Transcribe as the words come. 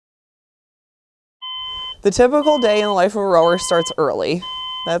The typical day in the life of a rower starts early.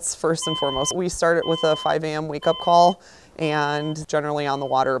 That's first and foremost. We start it with a 5 a.m. wake-up call and generally on the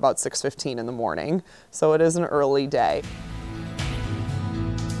water about 6:15 in the morning. So it is an early day.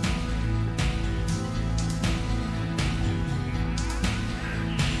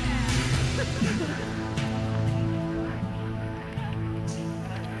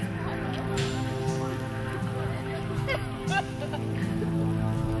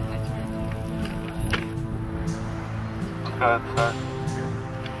 Good, sir.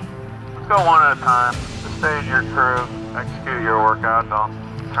 Let's go one at a time. Just stay in your crew, execute your workout. Don't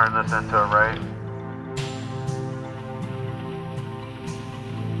turn this into a race.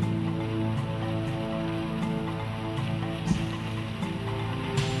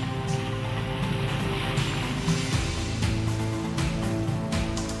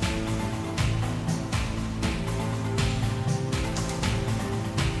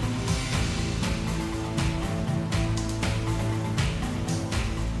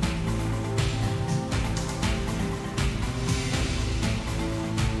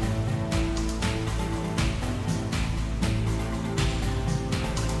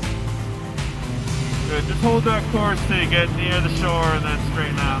 Good, just hold that course till you get near the shore and then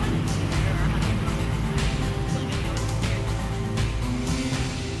straighten out.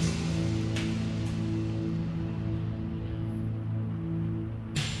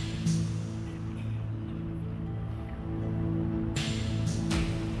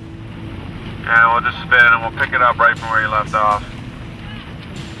 And we'll just spin and we'll pick it up right from where you left off.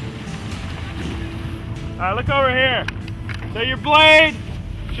 Alright, look over here. So your blade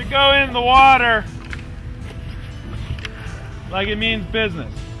should go in the water like it means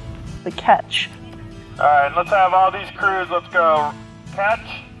business. The catch. Alright, let's have all these crews, let's go. Catch,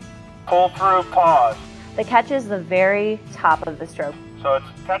 pull through, pause. The catch is the very top of the stroke. So it's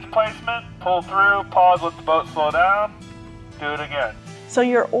catch placement, pull through, pause, let the boat slow down, do it again. So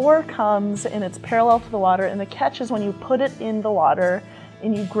your oar comes and it's parallel to the water, and the catch is when you put it in the water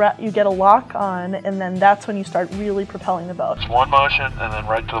and you get a lock on, and then that's when you start really propelling the boat. It's one motion and then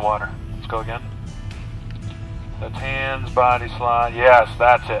right to the water. Let's go again. That's hands, body slide. Yes,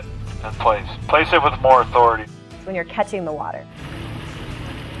 that's it. And place. Place it with more authority. When you're catching the water.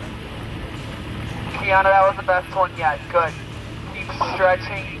 Kiana, that was the best one yet. Good. Keep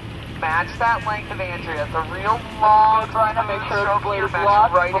stretching. Match that length of Andrea. It's a real long. Trying to make sure the blade is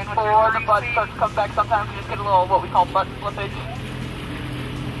locked right before the butt starts to come back. Sometimes you just get a little what we call butt slippage.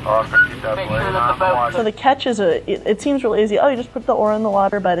 Awesome. Keep that Make blade sure that on the boat- water. So the catch is it seems really easy. Oh, you just put the oar in the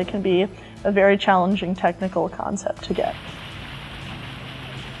water, but it can be a very challenging technical concept to get.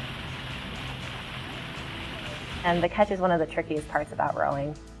 And the catch is one of the trickiest parts about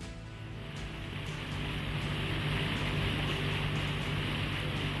rowing.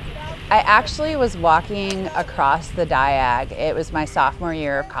 I actually was walking across the Diag. It was my sophomore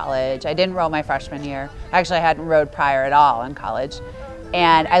year of college. I didn't row my freshman year. Actually, I hadn't rowed prior at all in college.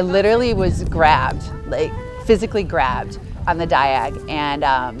 And I literally was grabbed, like physically grabbed on the Diag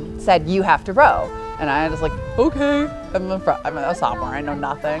and said, "You have to row." And I was like, okay, I'm a sophomore, I know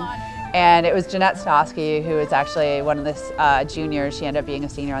nothing. And it was Jeanette Stosky, who is actually one of the juniors. She ended up being a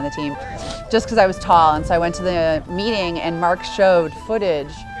senior on the team, just because I was tall. And so I went to the meeting and Mark showed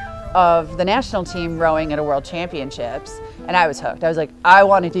footage of the national team rowing at a world championships. And I was hooked. I was like, I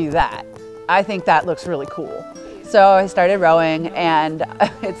want to do that. I think that looks really cool. So I started rowing, and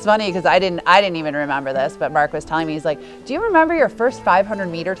it's funny because I didn't even remember this, but Mark was telling me, he's like, do you remember your first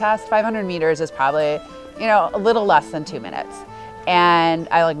 500-meter test? 500 meters is probably, you know, a little less than 2 minutes. And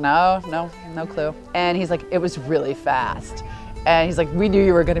I like, no clue. And he's like, it was really fast. And he's like, we knew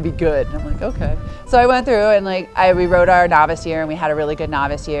you were gonna be good. And I'm like, okay. So I went through and like, we rowed our novice year and we had a really good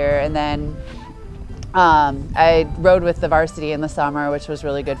novice year. And then I rowed with the varsity in the summer, which was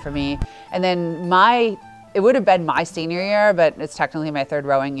really good for me. And then it would have been my senior year, but it's technically my third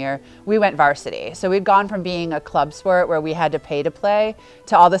rowing year, we went varsity. So we'd gone from being a club sport where we had to pay to play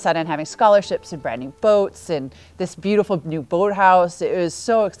to all of a sudden having scholarships and brand new boats and this beautiful new boathouse. It was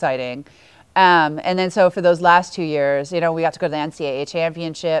so exciting. And then so for those last 2 years, you know, we got to go to the NCAA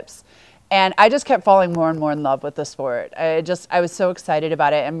championships, and I just kept falling more and more in love with the sport. I was so excited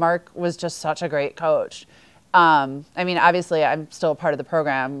about it, and Mark was just such a great coach. I mean, obviously I'm still a part of the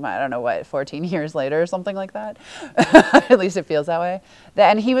program, I don't know what, 14 years later or something like that. At least it feels that way.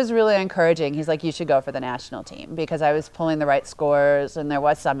 And he was really encouraging. He's like, you should go for the national team, because I was pulling the right scores and there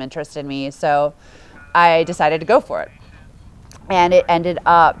was some interest in me. So I decided to go for it. And it ended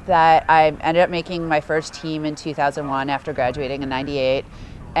up that I ended up making my first team in 2001 after graduating in '98.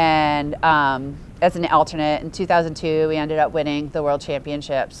 And as an alternate in 2002, we ended up winning the World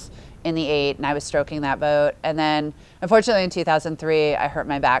Championships in the 8, and I was stroking that boat. And then, unfortunately, in 2003, I hurt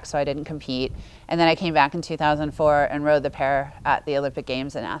my back, so I didn't compete. And then I came back in 2004 and rowed the pair at the Olympic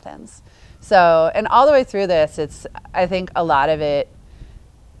Games in Athens. So, and all the way through this, it's, I think I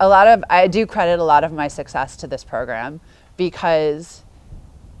do credit a lot of my success to this program, because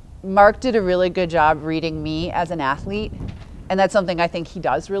Mark did a really good job reading me as an athlete, and that's something I think he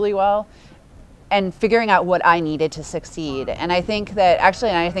does really well, and figuring out what I needed to succeed. And I think that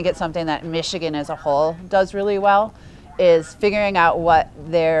actually, and I think it's something that Michigan as a whole does really well, is figuring out what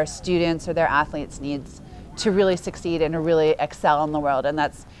their students or their athletes needs to really succeed and to really excel in the world. And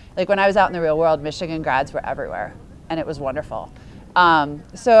that's, like, when I was out in the real world, Michigan grads were everywhere, and it was wonderful.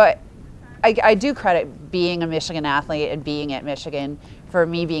 So I do credit being a Michigan athlete and being at Michigan for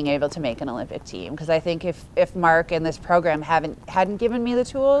me being able to make an Olympic team, because I think if Mark and this program hadn't given me the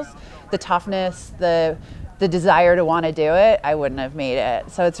tools, the toughness, the desire to want to do it, I wouldn't have made it.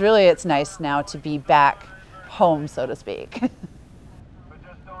 So it's nice now to be back home, so to speak. But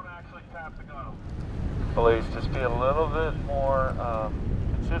just don't actually tap the gunnel. Please just be a little bit more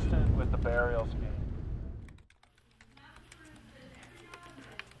consistent with the burial speed.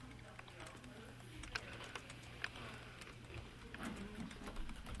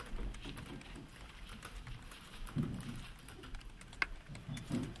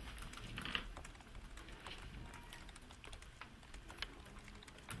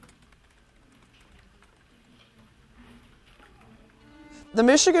 The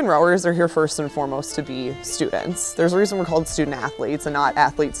Michigan rowers are here first and foremost to be students. There's a reason we're called student athletes and not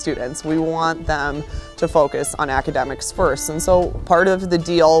athlete students. We want them to focus on academics first. And so part of the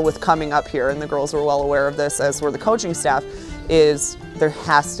deal with coming up here, and the girls were well aware of this as were the coaching staff, is there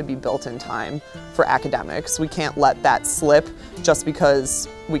has to be built-in time for academics. We can't let that slip just because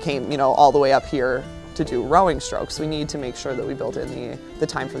we came, all the way up here to do rowing strokes. We need to make sure that we build in the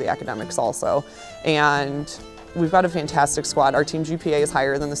time for the academics also. And we've got a fantastic squad. Our team GPA is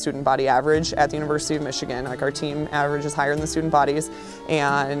higher than the student body average at the University of Michigan. Like, our team average is higher than the student bodies,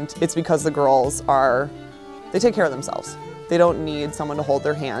 and it's because the girls they take care of themselves. They don't need someone to hold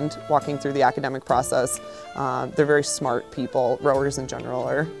their hand walking through the academic process. They're very smart people. Rowers in general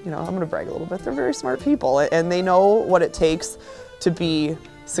are, I'm gonna brag a little bit, they're very smart people, and they know what it takes to be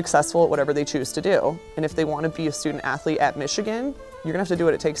successful at whatever they choose to do. And if they want to be a student athlete at Michigan, you're gonna have to do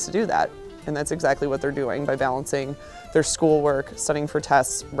what it takes to do that. And that's exactly what they're doing by balancing their schoolwork, studying for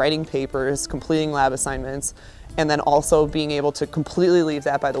tests, writing papers, completing lab assignments, and then also being able to completely leave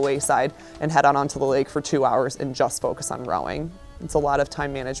that by the wayside and head out onto the lake for 2 hours and just focus on rowing. It's a lot of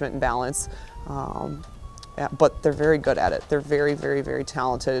time management and balance, but they're very good at it. They're very, very, very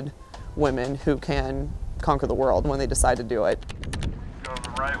talented women who can conquer the world when they decide to do it. Go to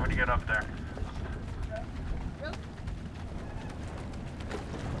the right when you get up there.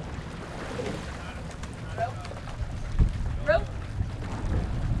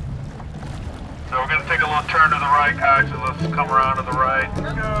 So we're going to take a little turn to the right, coaches. Let's come around to the right.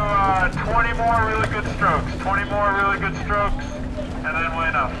 Go 20 more really good strokes. 20 more really good strokes. And then way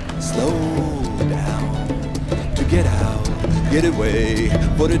up. Slow down to get out, get away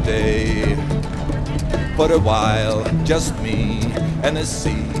for a day. For a while, just me and the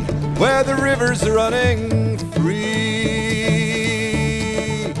sea, where the rivers are running free.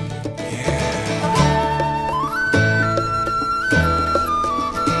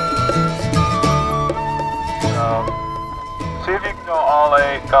 See if you can go all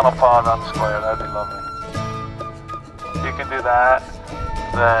 8 gunnel paws on square. That'd be lovely. If you can do that,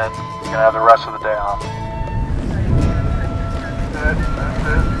 then you can have the rest of the day off. That's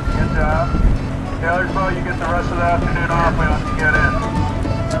it. Good job. Taylor's boat, you get the rest of the afternoon off once you get in.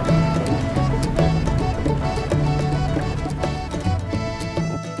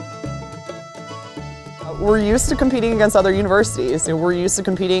 We're used to competing against other universities. We're used to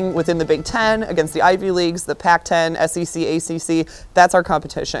competing within the Big Ten, against the Ivy Leagues, the Pac-10, SEC, ACC. That's our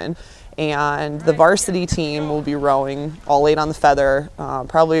competition. And the varsity team will be rowing all 8 on the feather,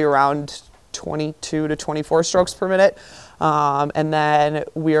 probably around 22 to 24 strokes per minute. And then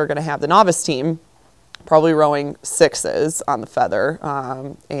we are going to have the novice team probably rowing 6s on the feather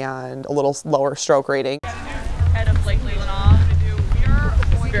and a little lower stroke rating. Head of Lake Leelanau.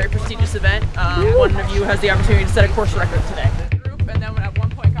 It's a very prestigious event. One of you has the opportunity to set a course record today. And then at one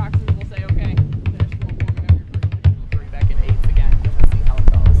point, Coxon will say, okay, there's back in 8s again, and we'll see how it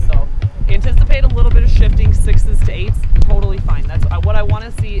goes. So anticipate a little bit of shifting 6s to 8s, totally fine. That's what I want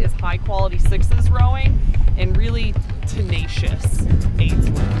to see is high quality 6s rowing and really tenacious 8s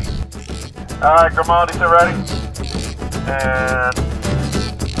rowing. All right, Grimaldi, so ready? And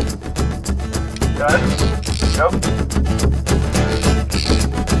good. Go.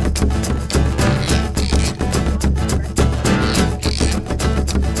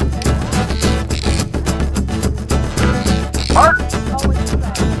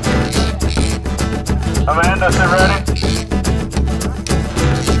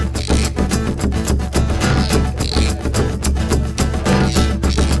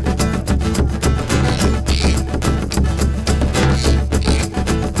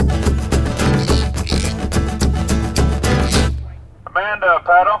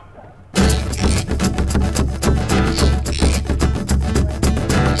 paddle.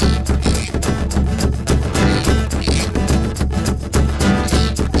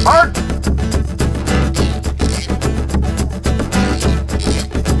 Mark!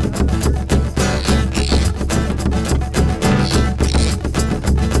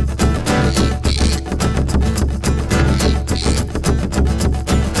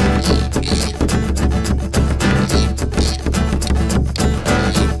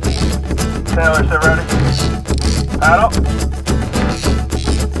 Taylor, stay ready. Paddle.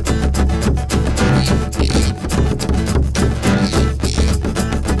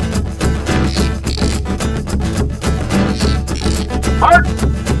 Mark!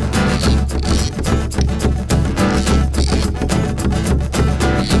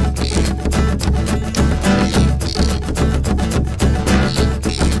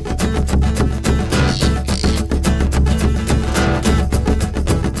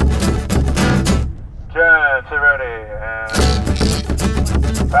 Jen, stay ready.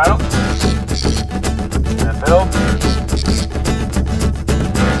 And paddle. And Bill.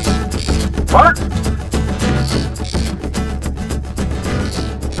 Mark!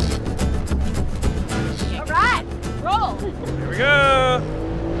 All right, roll. Here we go.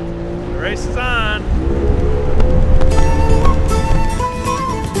 The race is on.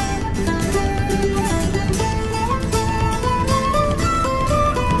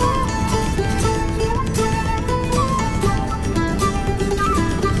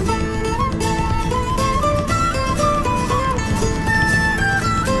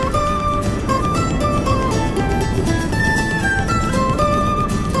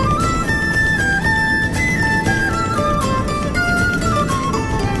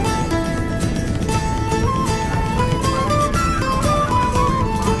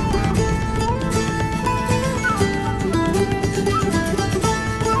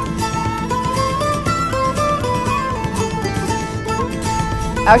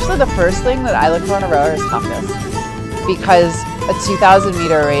 Actually, the first thing that I look for in a rower is toughness, because a 2,000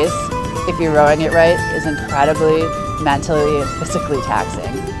 meter race, if you're rowing it right, is incredibly mentally and physically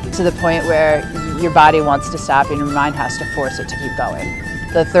taxing, to the point where your body wants to stop and your mind has to force it to keep going.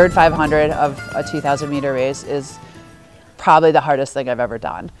 The third 500 of a 2,000 meter race is probably the hardest thing I've ever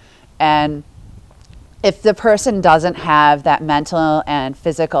done. And if the person doesn't have that mental and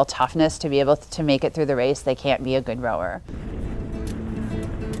physical toughness to be able to make it through the race, they can't be a good rower.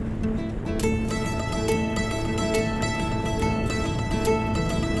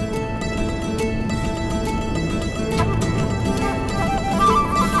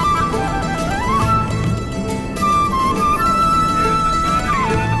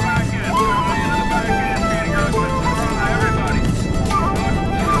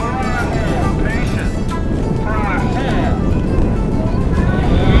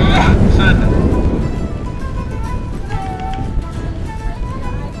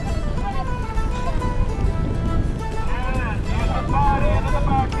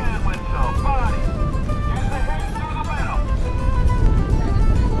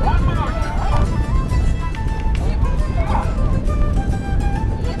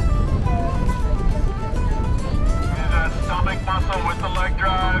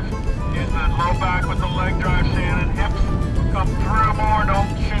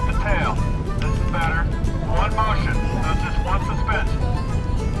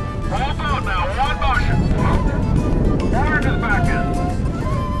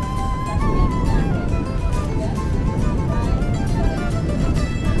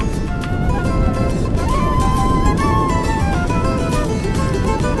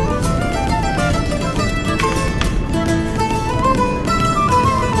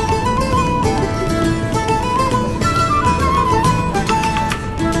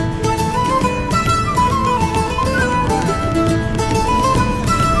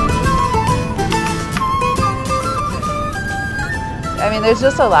 I mean, there's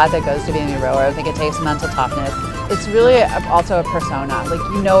just a lot that goes to being a rower. I think it takes mental toughness. It's really also a persona. Like,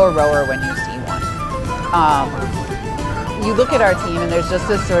 you know a rower when you see one. You look at our team and there's just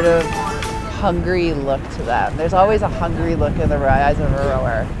this sort of hungry look to them. There's always a hungry look in the eyes of a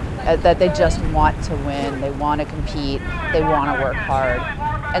rower, that they just want to win, they want to compete, they want to work hard.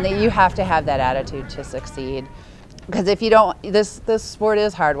 And that you have to have that attitude to succeed. Because if you don't, this sport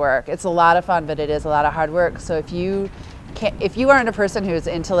is hard work. It's a lot of fun, but it is a lot of hard work. So if you aren't a person who's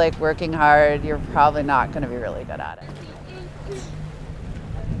into like working hard, you're probably not going to be really good at it.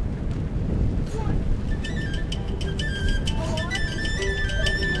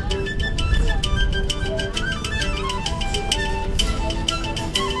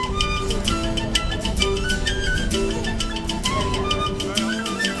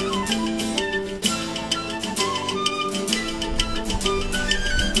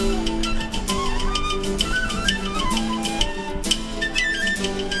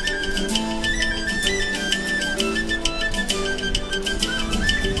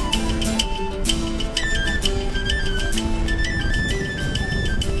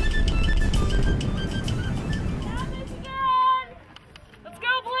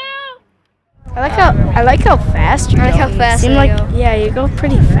 I like how fast you go. I like how fast seem I like, go. Yeah, you go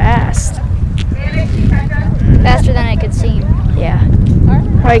pretty fast. Faster than I could seem. Yeah.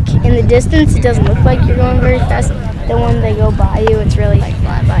 Like in the distance, it doesn't look like you're going very fast. Then when they go by you, it's really Like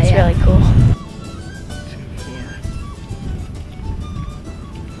fly by, it's yeah. really cool.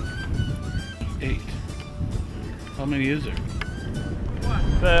 8. How many is there?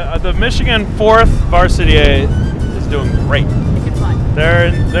 The Michigan 4th Varsity 8 is doing great.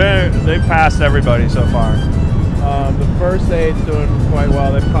 They've passed everybody so far. The first 8's doing quite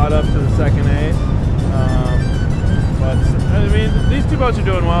well. They've caught up to the second 8. But I mean, these 2 boats are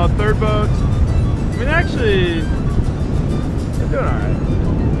doing well. Third boat, I mean, actually, they're doing all right.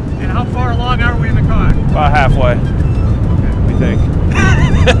 And how far along are we in the car? About halfway, we think.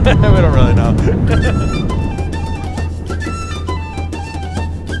 We don't really know.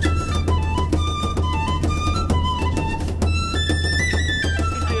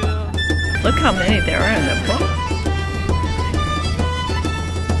 Look how many there are in the boat.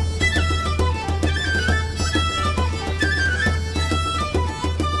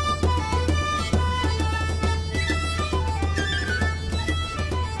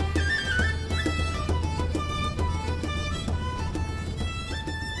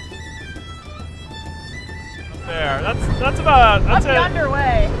 There, that's about, that's it.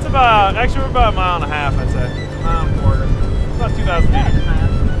 Underway. It's about, actually we're about a mile and a half, I'd say. Mile and a quarter. About 2,000 feet.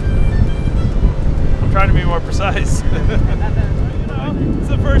 I'm trying to be more precise. You know, it's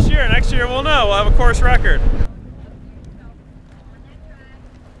the first year. Next year we'll know. We'll have a course record.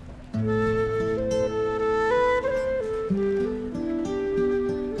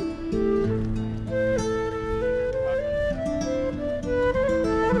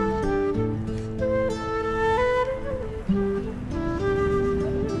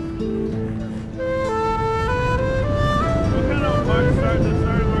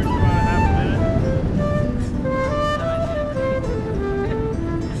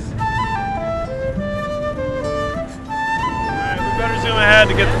 Zoom ahead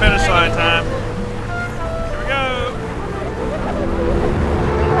to get the finish line time. Here we go.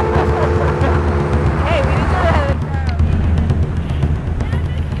 Hey, we didn't go ahead.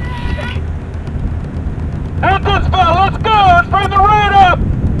 Hey, good spot. Let's go. Let's bring the rate up.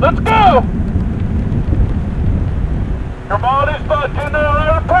 Let's go. Your body's about getting out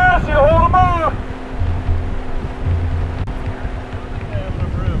there to pass you. Hold them off. They have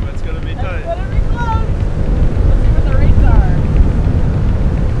enough room. It's going to be tight. Better be close. Let's see what the rates are.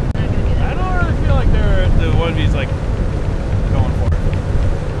 I don't really feel like they're the one he's like going for it.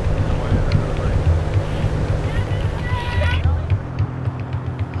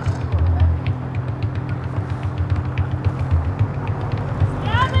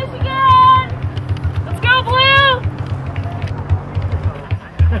 Yeah, Michigan! Let's go, Blue!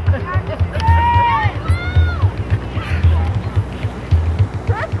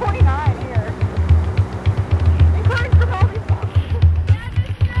 Track 29 here. Encourage from all these boxes.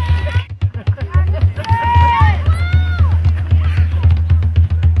 Let's go,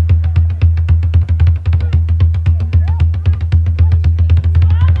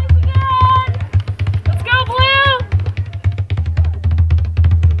 Blue! Let's go, Blue!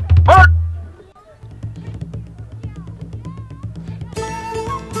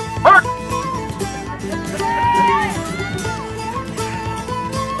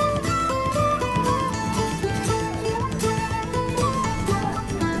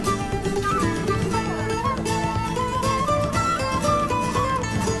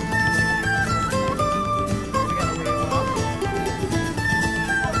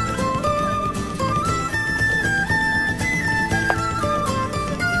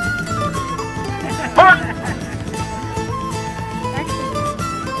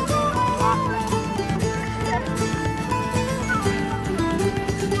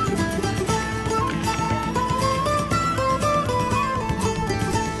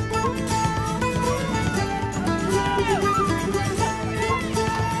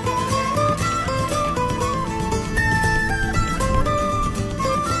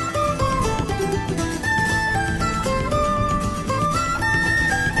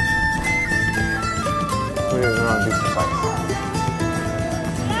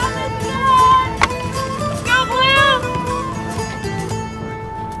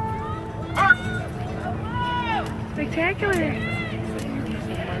 Spectacular!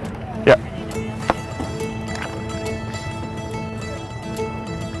 Yeah.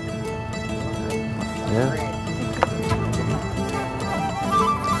 Yeah.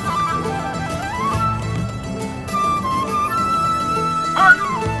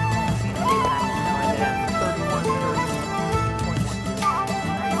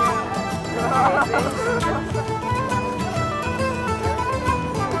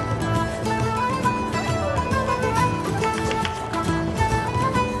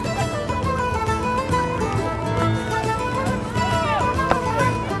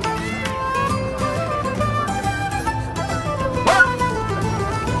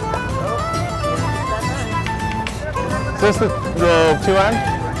 Is this the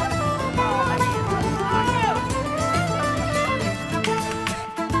 2N?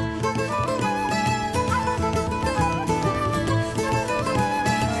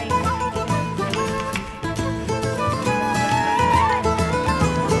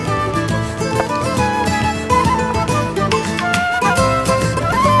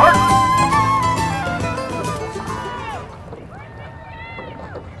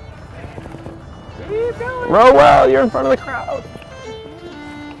 Row well, you're in front of the crowd.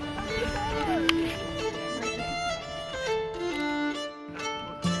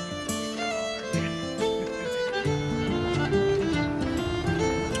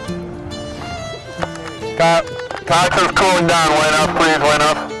 Cox is cooling down, way enough, please, way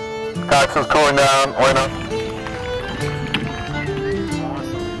enough. Cox is cooling down, way enough.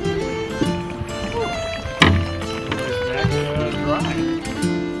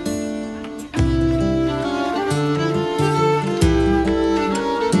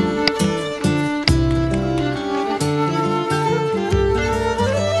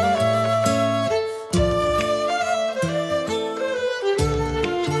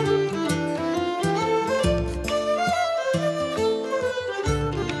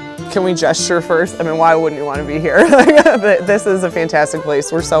 Can we gesture first? I mean, why wouldn't you want to be here? This is a fantastic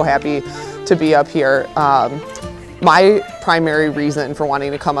place. We're so happy to be up here. My primary reason for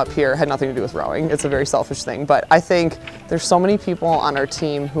wanting to come up here had nothing to do with rowing. It's a very selfish thing, but I think there's so many people on our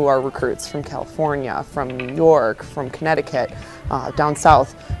team who are recruits from California, from New York, from Connecticut, down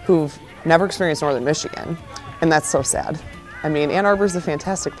south, who've never experienced Northern Michigan, and that's so sad. I mean, Ann Arbor's a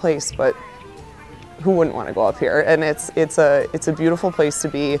fantastic place, but who wouldn't want to go up here? And it's a beautiful place to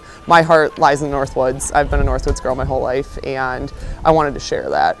be. My heart lies in the Northwoods. I've been a Northwoods girl my whole life, and I wanted to share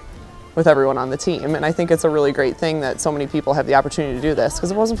that with everyone on the team. And I think it's a really great thing that so many people have the opportunity to do this,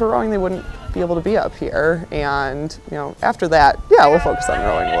 because if it wasn't for rowing, they wouldn't be able to be up here. And you know, after that, yeah, we'll focus on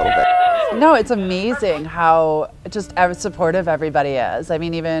rowing a little bit. No, it's amazing how just supportive everybody is. I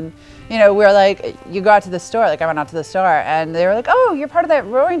mean, even, you know, we're like, you go out to the store, like I went out to the store and they were like, oh, you're part of that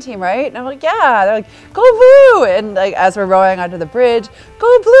rowing team, right? And I'm like, yeah. They're like, go blue. And like, as we're rowing onto the bridge,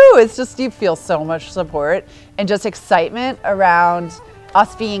 go blue. It's just, you feel so much support and just excitement around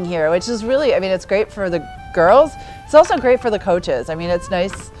us being here, which is really, I mean, it's great for the girls. It's also great for the coaches. I mean, it's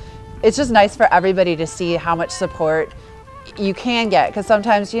nice. It's just nice for everybody to see how much support you can get, because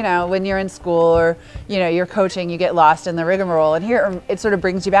sometimes, you know, when you're in school or, you know, you're coaching, you get lost in the rigmarole, and here it sort of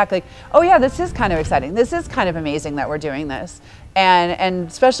brings you back like, oh yeah, this is kind of exciting. This is kind of amazing that we're doing this. And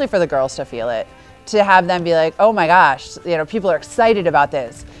especially for the girls to feel it, to have them be like, oh my gosh, you know, people are excited about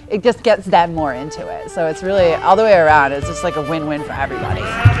this. It just gets them more into it. So it's really all the way around. It's just like a win-win for everybody.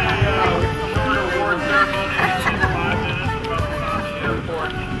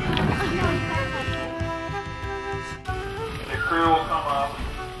 Will come up,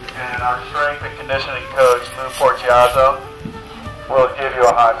 and our strength and conditioning coach, Lou Porciazzo, will give you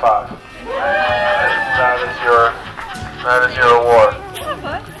a high five. That is your award.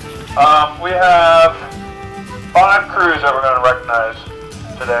 We have 5 crews that we're going to recognize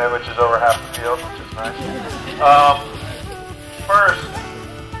today, which is over half the field, which is nice. First,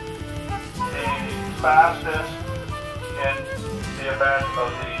 the fastest in the event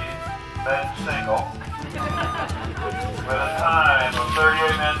of the men's single. With a time of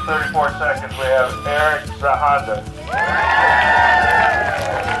 38 minutes, 34 seconds, we have Eric Zahanda.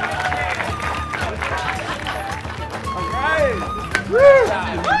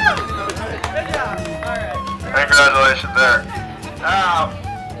 Congratulations, Eric. Now,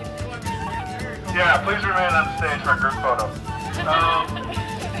 yeah, please remain on the stage for a group photo.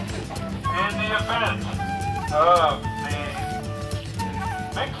 In the event of the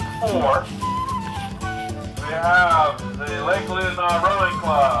mixed 4, we have the Lake Leelanau Rowing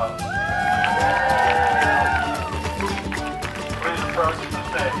Club. Please approach the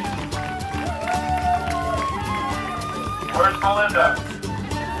stage. Where's Melinda?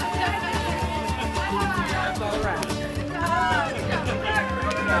 That's all right.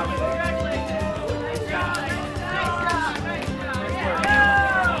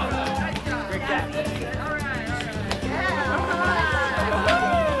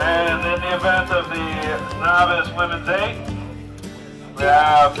 And in the event of the novice women's 8, we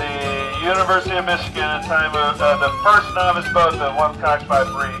have the University of Michigan in time of the first novice boat that won Cox by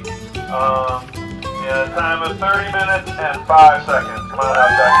 3 in a time of 30 minutes and 5 seconds. Come on out,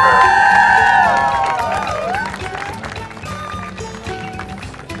 Jack.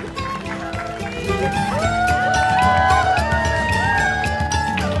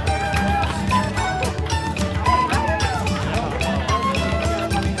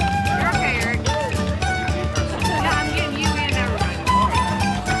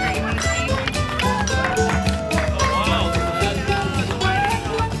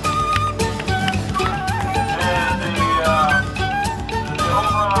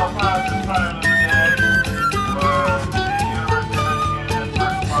 honors of the day was the University of Michigan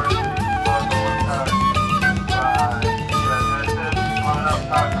first varsity local coach by coming up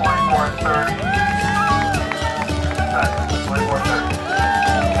time 24:30 seconds. 24:30.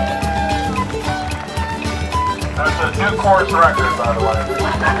 That's a new course record, by the way.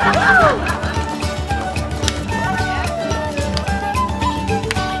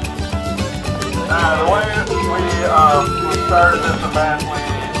 The way we started this event, we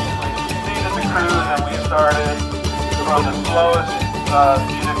seeded the crews and we started from the slowest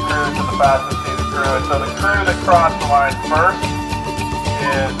seeded crew to the fastest seeded crew. And so the crew that crossed the line first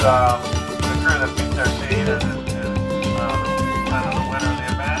is the crew that beat their seed and is kind of the winner of the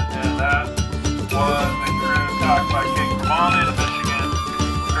event. And that was the crew coached by King from all the Michigan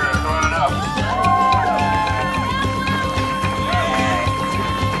crew. Come on up.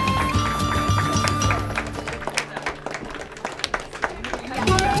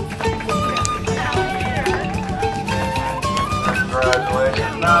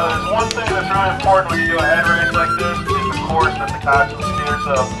 Congratulations. Now, there's one thing that's really important when you do a head race like this is the course that the coach will steer.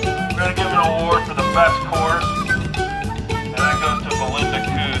 So we're going to give an award for the best course, and that goes to Belinda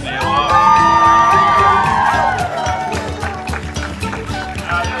Koo, DLO.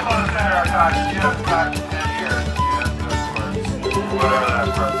 Now, I just want to say to our coach, you have coached 10 years. You have to good course, whatever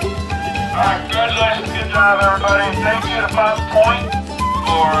that's for. All right, congratulations. Good job, everybody. Thank you to Fountain Point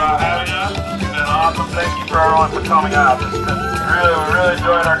for having us. It's been awesome. Thank you for everyone for coming out. We really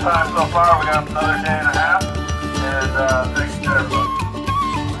enjoyed our time so far. We got another day and a half, and thanks to everybody.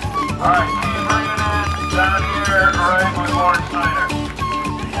 All right, keep bringing it in down here, right with Lauren Snyder.